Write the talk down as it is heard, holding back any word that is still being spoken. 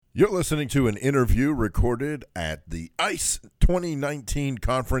You're listening to an interview recorded at the ICE2019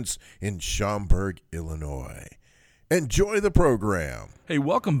 conference in Schaumburg, Illinois. Enjoy the program. Hey,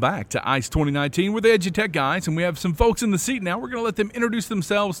 welcome back to ICE2019. We're the EduTech guys, and we have some folks in the seat now. We're going to let them introduce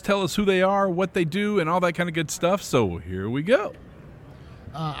themselves, tell us who they are, what they do, and all that kind of good stuff. So here we go.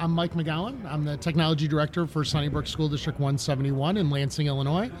 I'm Mike McGowan. I'm the Technology Director for Sunnybrook School District 171 in Lansing,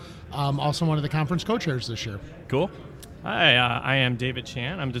 Illinois. Also one of the conference co-chairs this year. Cool. Hi, I am David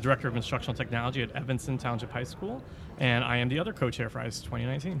Chan. I'm the Director of Instructional Technology at Evanston Township High School, and I am the other co-chair for ICE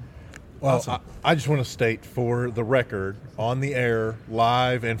 2019. Well, Awesome. I just want to state for the record, on the air,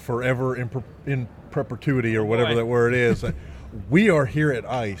 live, and forever in perpetuity, or whatever that word is, we are here at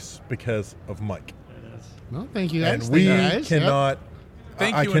ICE because of Mike. It is. Well, thank you guys. And we Thank you guys. cannot,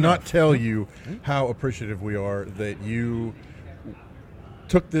 Thank I you cannot enough. tell you how appreciative we are that you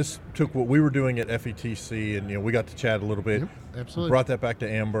took what we were doing at FETC, and we got to chat a little bit. Yep, absolutely. Brought that back to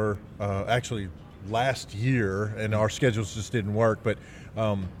Amber actually last year, and our schedules just didn't work. But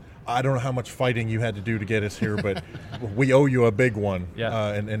I don't know how much fighting you had to do to get us here, but we owe you a big one.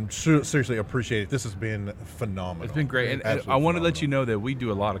 Yeah. And seriously appreciate it. This has been phenomenal. It's been great. And Absolutely I want to let phenomenal. you know that we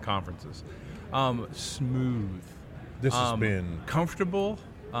do a lot of conferences. Smooth. This has been comfortable,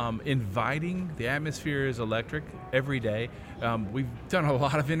 inviting. The atmosphere is electric every day. We've done a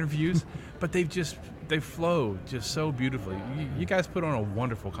lot of interviews, but they flow just so beautifully. You guys put on a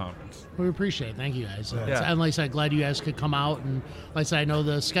wonderful conference. We appreciate it. Thank you guys. Yeah. And like I said, glad you guys could come out. And like I said, I know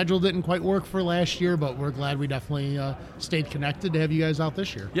the schedule didn't quite work for last year, but we're glad we definitely stayed connected to have you guys out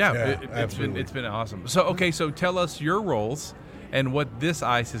this year. Yeah, Yeah, it's been awesome. So tell us your roles and what this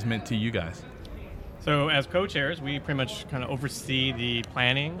ICE has meant to you guys. So as co-chairs, we pretty much kind of oversee the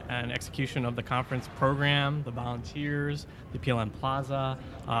planning and execution of the conference program, the volunteers, the PLM Plaza,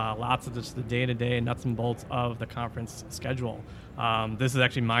 lots of just the day-to-day nuts and bolts of the conference schedule. This is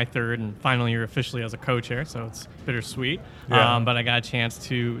actually my third and final year officially as a co-chair, so it's bittersweet. Yeah. But I got a chance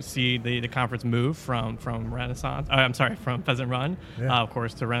to see the conference move from Pheasant Run, Yeah. of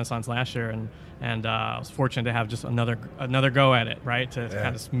course, to Renaissance last year, and I was fortunate to have just another go at it, right, to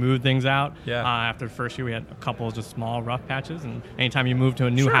kind of smooth things out. Yeah. After the first year, we had a couple of just small rough patches, and anytime you move to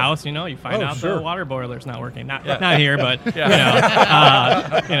a new house, you find out the water boiler's not working. Not here, but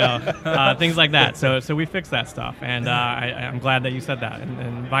things like that. So we fixed that stuff, and I'm glad that you said that. And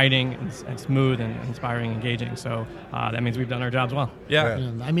inviting and smooth and inspiring, engaging. So that means we've done our jobs well. Yeah.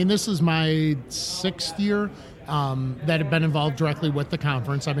 And, I mean, this is my 6th year that have been involved directly with the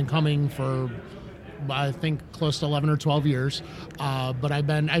conference. I've been coming for, I think, close to 11 or 12 years. But I've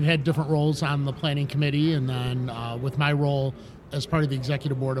had different roles on the planning committee, and then with my role as part of the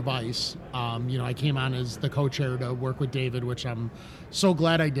executive board of ICE, I came on as the co-chair to work with David, which I'm so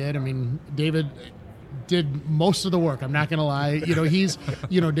glad I did. I mean, David did most of the work. I'm not going to lie.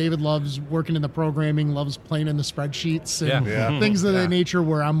 David loves working in the programming, loves playing in the spreadsheets and things of that nature,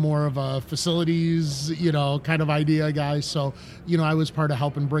 where I'm more of a facilities, kind of idea guy. So, I was part of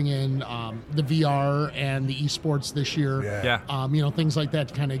helping bring in the VR and the esports this year. Yeah. Things like that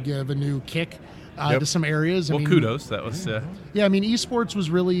to kind of give a new kick to some areas. Well, kudos. That was Yeah, I mean, esports was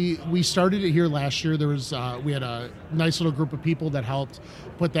really, we started it here last year. There was, we had a nice little group of people that helped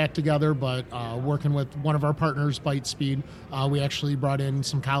put that together, but working with one of our partners, Bytespeed, we actually brought in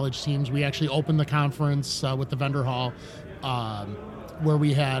some college teams. We actually opened the conference with the vendor hall, where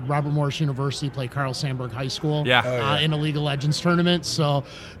we had Robert Morris University play Carl Sandburg High School in a League of Legends tournament. So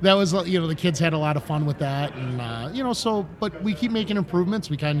that was, the kids had a lot of fun with that. And, but we keep making improvements.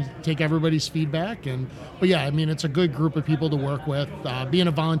 We kind of take everybody's feedback. But yeah, I mean, it's a good group of people to work with. Being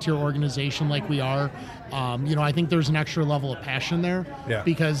a volunteer organization like we are, I think there's an extra level of passion there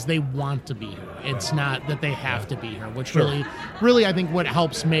because they want to be here. It's not that they have to be here, which really, I think what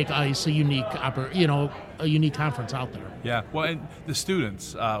helps make ICE a unique, a unique conference out there. Yeah. Well, and the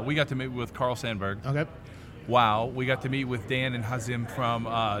students, we got to meet with Carl Sandburg. Okay. Wow. We got to meet with Dan and Hazim from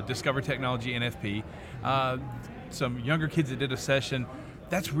Discover Technology NFP. Some younger kids that did a session.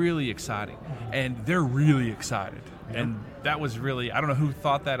 That's really exciting. And they're really excited. And that was really, I don't know who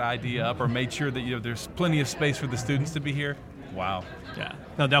thought that idea up or made sure that there's plenty of space for the students to be here. Wow. Yeah.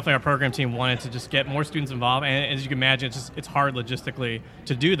 No, definitely our program team wanted to just get more students involved, and as you can imagine, it's hard logistically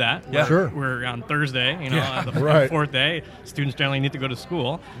to do that. Yeah. Sure. We're on Thursday, on the Right. fourth day. Students generally need to go to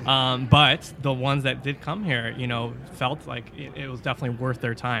school, but the ones that did come here, felt like it was definitely worth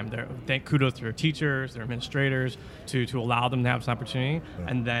their time. Thank kudos to their teachers, their administrators, to allow them to have this opportunity,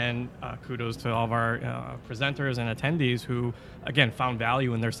 and then kudos to all of our presenters and attendees who, again, found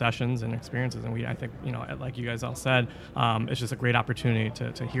value in their sessions and experiences. And I think, like you guys all said, it's just a great opportunity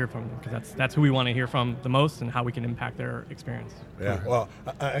to hear from them, because that's who we want to hear from the most and how we can impact their experience. Yeah, well,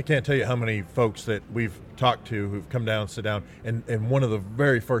 I can't tell you how many folks that we've talked to who've come down, sit down, and one of the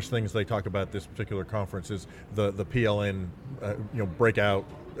very first things they talk about this particular conference is the PLN, breakout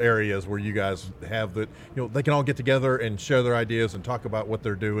areas where you guys have that, they can all get together and share their ideas and talk about what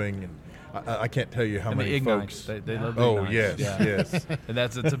they're doing. And I can't tell you how many folks. They love the Oh, Ignites. yes. And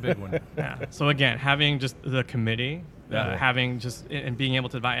it's a big one. Yeah. So again, having just the committee, having just and being able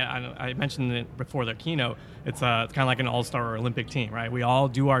to buy. I mentioned it before their keynote. It's kind of like an all-star Olympic team, right? We all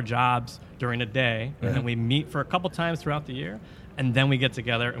do our jobs during the day, and then we meet for a couple times throughout the year. And then we get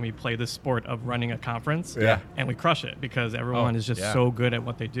together and we play the sport of running a conference, and we crush it because everyone is just so good at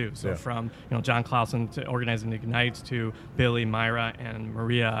what they do. So from John Clausen to organizing the Ignites, to Billy, Myra, and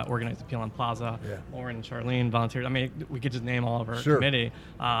Maria organizing the PLN Plaza, Lauren and Charlene volunteered. I mean, we could just name all of our committee,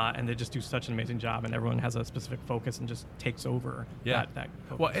 and they just do such an amazing job. And everyone has a specific focus and just takes over that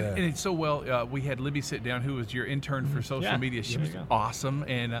focus. Well, and it's so well. We had Libby sit down, who was your intern for social media. She was awesome,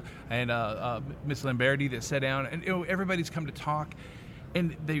 and Miss Lamberti that sat down, and everybody's come to talk.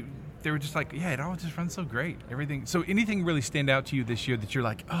 And they were just like, it all just runs so great. Everything. So anything really stand out to you this year that you're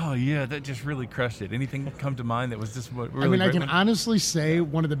like, oh yeah, that just really crushed it? Anything come to mind that was just what really? I can honestly say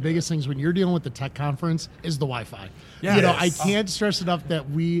one of the biggest things when you're dealing with the tech conference is the Wi-Fi. Yeah. I can't stress enough that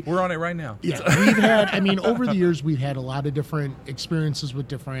we're on it right now. Yeah, we've had. Over the years we've had a lot of different experiences with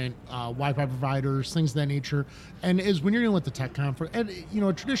different Wi-Fi providers, things of that nature. And when you're dealing with the tech conference, and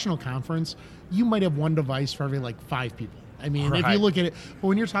a traditional conference, you might have one device for every 5 people. If you look at it, but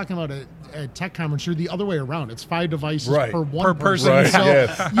when you're talking about a tech conference, you're the other way around. It's 5 devices per one person. Right.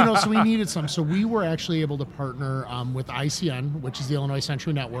 So, so we needed some. So we were actually able to partner with ICN, which is the Illinois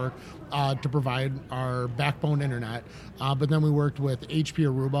Century Network, to provide our backbone internet. But then we worked with HP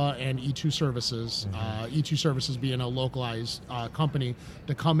Aruba and E2 Services, E2 Services being a localized company,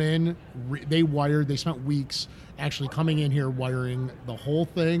 to come in. They spent weeks actually coming in here wiring the whole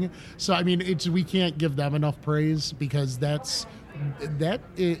thing. So we can't give them enough praise, because that's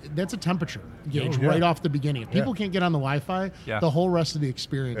a temperature gauge right off the beginning. If people can't get on the Wi-Fi, the whole rest of the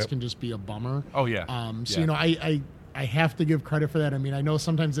experience can just be a bummer. Oh yeah. I have to give credit for that. I know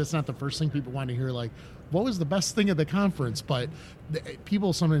sometimes that's not the first thing people want to hear, what was the best thing of the conference? But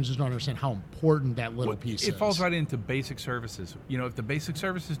people sometimes just don't understand how important that little piece is. It falls right into basic services. If the basic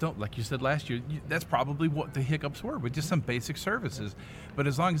services don't, like you said last year, that's probably what the hiccups were, with just some basic services. But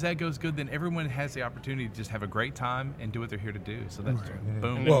as long as that goes good, then everyone has the opportunity to just have a great time and do what they're here to do. So that's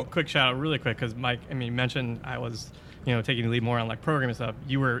boom. Well, quick shout out really quick, because Mike, you mentioned I was, taking the lead more on programming stuff.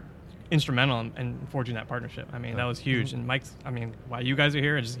 You were instrumental in forging that partnership. That was huge. And Mike's, why you guys are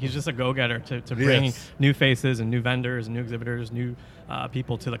here, he's just a go-getter to bring new faces and new vendors and new exhibitors, new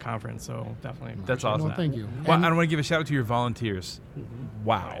people to the conference. So definitely. That's awesome. Well, thank you. Well, I want to give a shout out to your volunteers.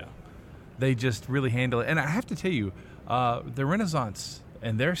 Wow. Yeah. They just really handle it. And I have to tell you, the Renaissance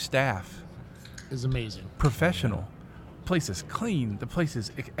and their staff is amazing. Professional. Place is clean. The place is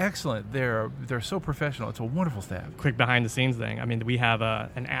excellent. They're so professional. It's a wonderful staff. Quick behind the scenes thing. We have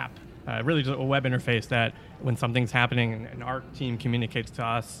an app. Really just a web interface that when something's happening and our team communicates to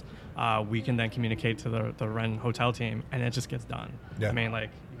us, we can then communicate to the Ren hotel team, and it just gets done. Yeah. You guys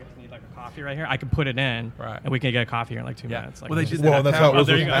need a coffee right here? I can put it in, and we can get a coffee here in 2 minutes. Well, they just that's how it was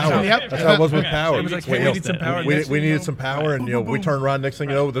with power. That's how it was with power. It was like, hey, we need some power. We needed some power, and we turn around. Next thing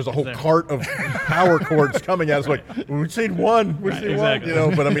you know, there's a whole cart of power cords coming at us. We've seen one. We've seen one.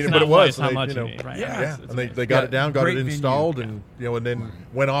 But it was. How much? And they got it down, got it installed, and and then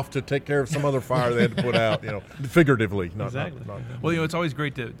went off to take care of some other fire they had to put out. Figuratively, not. Well, it's always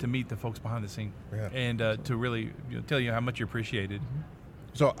great to meet the folks behind the scene and to really tell you how much you're appreciated.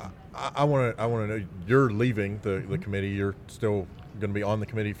 So I want to know, you're leaving the committee. You're still going to be on the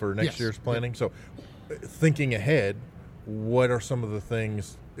committee for next year's planning. So thinking ahead, what are some of the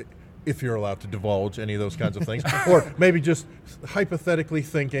things, if you're allowed to divulge any of those kinds of things, or maybe just hypothetically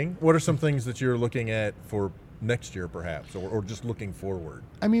thinking, what are some things that you're looking at for next year perhaps, or just looking forward?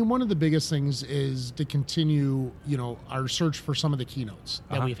 One of the biggest things is to continue, our search for some of the keynotes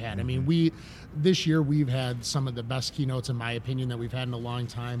that we've had. This year we've had some of the best keynotes, in my opinion, that we've had in a long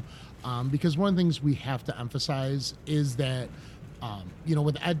time, because one of the things we have to emphasize is that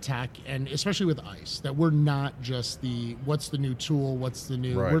with EdTech, and especially with ICE, that we're not just what's the new tool, what's the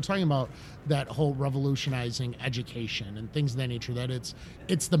new, we're talking about that whole revolutionizing education and things of that nature, that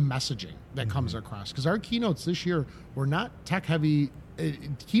it's the messaging that comes across. Because our keynotes this year were not tech heavy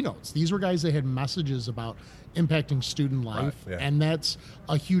keynotes. These were guys that had messages about impacting student life, and that's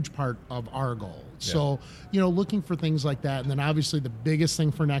a huge part of our goal. So, looking for things like that. And then obviously the biggest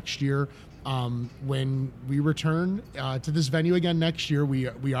thing for next year When we return to this venue again next year,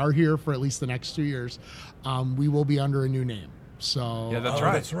 we are here for at least the next 2 years. We will be under a new name. So Yeah,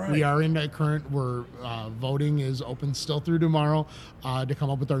 that's right. we are in that we're voting is open still through tomorrow to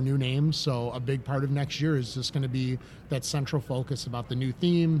come up with our new name. So a big part of next year is just going to be that central focus about the new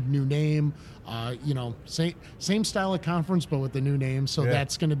theme, new name, same style of conference, but with the new name. So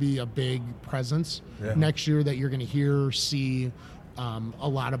that's going to be a big presence next year that you're going to hear, see, a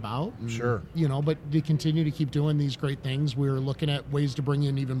lot about. Sure. But to continue to keep doing these great things, we're looking at ways to bring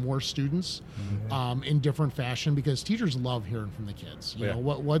in even more students in different fashion, because teachers love hearing from the kids. You know,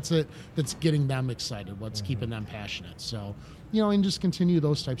 what's it that's getting them excited? What's keeping them passionate? So, and just continue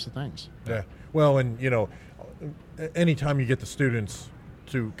those types of things. Yeah. Well, and anytime you get the students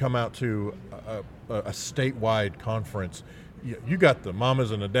to come out to a statewide conference, you got the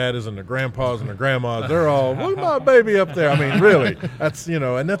mamas and the daddies and the grandpas and the grandmas. They're all, look at my baby up there. I mean, really, that's,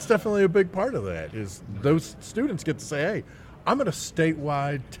 and that's definitely a big part of that is those students get to say, hey, I'm at a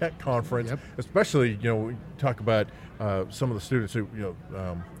statewide tech conference, especially, we talk about some of the students who,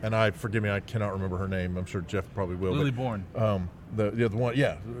 and forgive me, I cannot remember her name. I'm sure Jeff probably will. Lily Bourne. The one,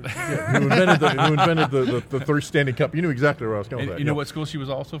 who invented the three standing cup. You knew exactly where I was going with that. You know what school she was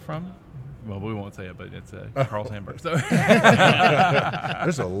also from? Well, we won't say it, but it's Carl Sandburg. So.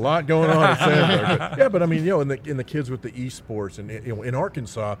 There's a lot going on at Sandburg. But I mean, in the kids with the esports, and in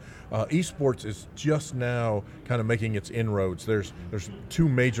Arkansas, esports is just now kind of making its inroads. There's two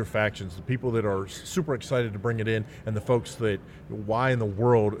major factions: the people that are super excited to bring it in, and the folks that, why in the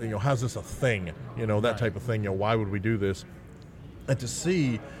world, how's this a thing? That type of thing. Why would we do this? And to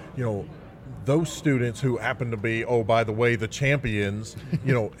see, those students who happen to be, oh, by the way, the champions,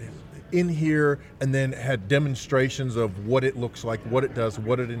 in here, and then had demonstrations of what it looks like, what it does,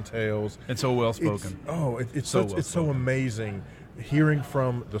 what it entails. And so well spoken. It's so amazing hearing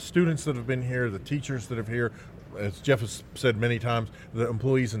from the students that have been here, the teachers that have here, as Jeff has said many times, the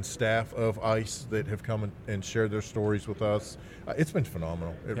employees and staff of ICE that have come and shared their stories with us. It's been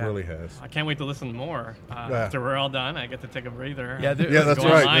phenomenal. It really has. I can't wait to listen more. After we're all done, I get to take a breather. That's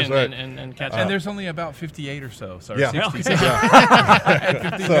right. And catch and up. there's only about 58 or so. So 60 Okay. at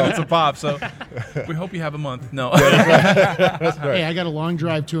 15 minutes a pop. So we hope you have a month. No. That's right. Hey, I got a long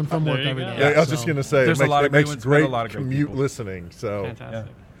drive to and from work every day. I was just going to say, There's it makes great a lot of great commute people. listening. So.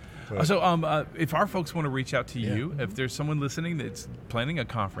 Fantastic. So if our folks want to reach out to you, if there's someone listening that's planning a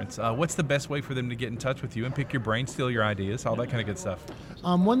conference, what's the best way for them to get in touch with you and pick your brain, steal your ideas, all that kind of good stuff?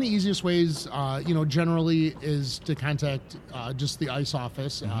 One of the easiest ways, generally is to contact just the ICE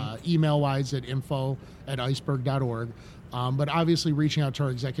office, email-wise at info@iceberg.org. But obviously reaching out to our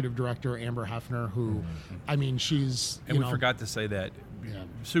executive director, Amber Hefner, who, she's, And we forgot to say that,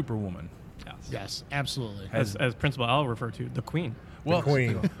 superwoman. Yes, absolutely. As Principal Al referred to, the Queen. The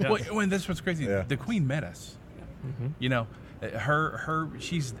Queen. Well, that's what's crazy. Yeah. The Queen met us.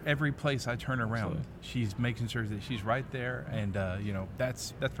 She's every place I turn around. Absolutely. She's making sure that she's right there, and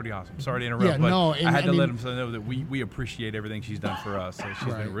that's pretty awesome. Sorry to interrupt, Yeah, but no, and I had to I let mean- them know that we appreciate everything she's done for us. So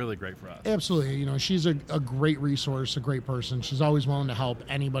she's been really great for us. Absolutely. She's a great resource, a great person. She's always willing to help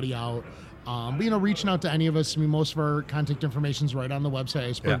anybody out. But, reaching out to any of us, most of our contact information is right on the website,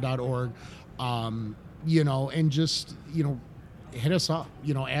 iceberg.org. And just, hit us up,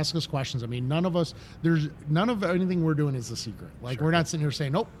 ask us questions. None of anything we're doing is a secret. We're not sitting here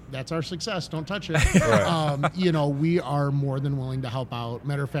saying, nope, that's our success, don't touch it. We are more than willing to help out.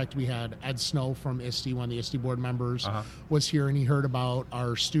 Matter of fact, we had Ed Snow from ISTE, one of the ISTE board members, was here, and he heard about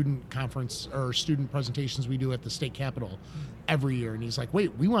our student conference or student presentations we do at the state capitol every year. And he's like,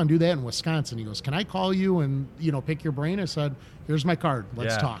 wait, we want to do that in Wisconsin. He goes, can I call you and, pick your brain? I said, here's my card.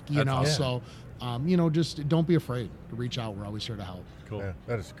 Let's talk, awesome. So, just don't be afraid to reach out. We're always here to help. Cool. Yeah,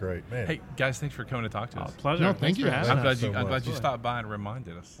 that is great, man. Hey, guys, thanks for coming to talk to us. Pleasure. No, thank you. for having I'm us. glad you stopped by and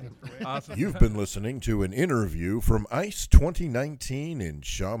reminded us. Awesome. You've been listening to an interview from ICE 2019 in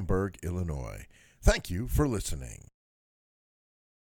Schaumburg, Illinois. Thank you for listening.